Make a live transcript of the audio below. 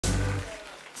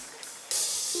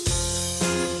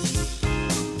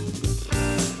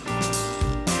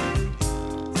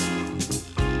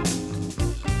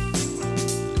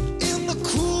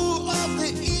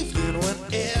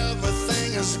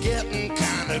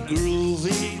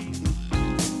groovy.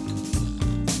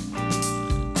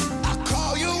 I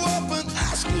call you up and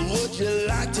ask you, would you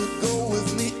like to go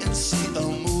with me and see a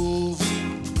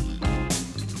movie?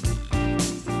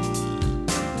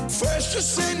 First you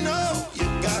say no, you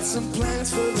got some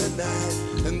plans for the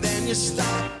night, and then you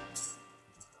stop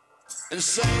and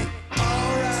say,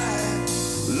 alright.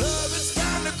 Love is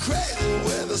kinda crazy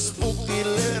with a spooky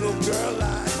little girl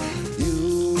like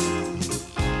you.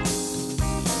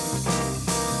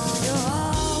 You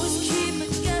always keep me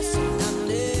guessing, I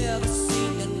never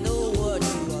seem to know what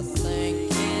you are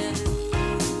thinking.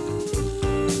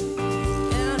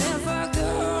 And if a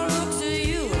girl looks at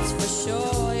you, it's for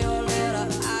sure your little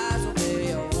eyes will be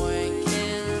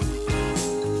winking.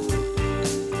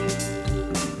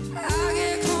 I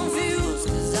get confused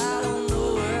 'cause I don't know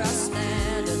where I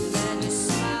stand, and then you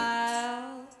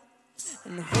smile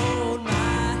and hold my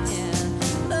hand.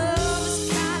 Love is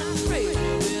kind of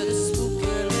crazy with a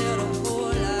spooky little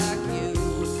boy like you.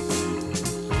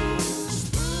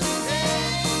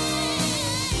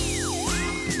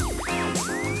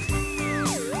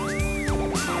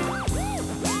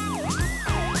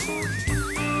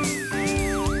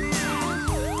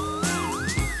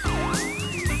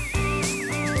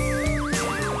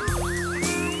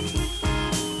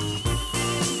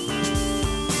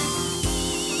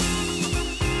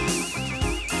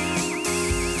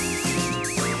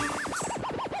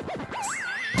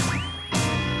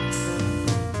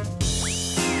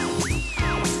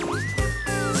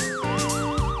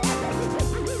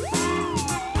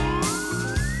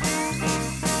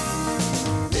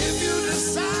 If you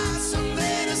decide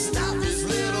someday to stop these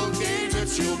little games that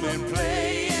you've been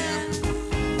playing,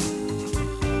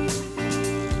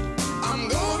 I'm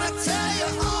gonna tell you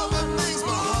all the things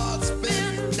my heart's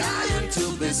been dying to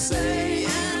be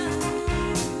saying.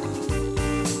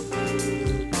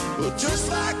 Well, just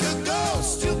like a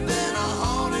ghost, you've been a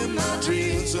haunting my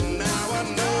dreams, and now I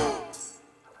know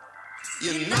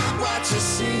you're not what you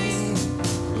seem.